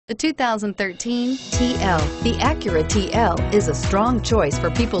The 2013 TL. The Acura TL is a strong choice for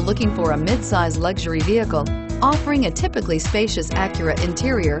people looking for a mid-size luxury vehicle. Offering a typically spacious Acura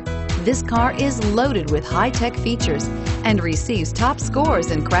interior, this car is loaded with high-tech features and receives top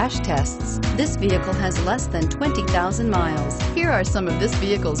scores in crash tests. This vehicle has less than 20,000 miles. Here are some of this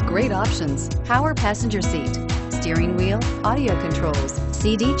vehicle's great options: power passenger seat, steering wheel audio controls,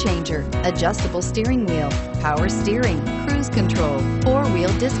 CD changer, adjustable steering wheel, power steering, cruise control,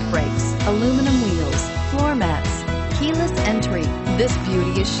 four-wheel disc brakes, aluminum wheels, floor mats, keyless entry. This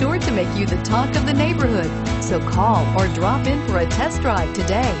beauty is sure to make you the talk of the neighborhood. So call or drop in for a test drive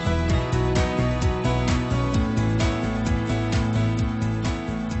today.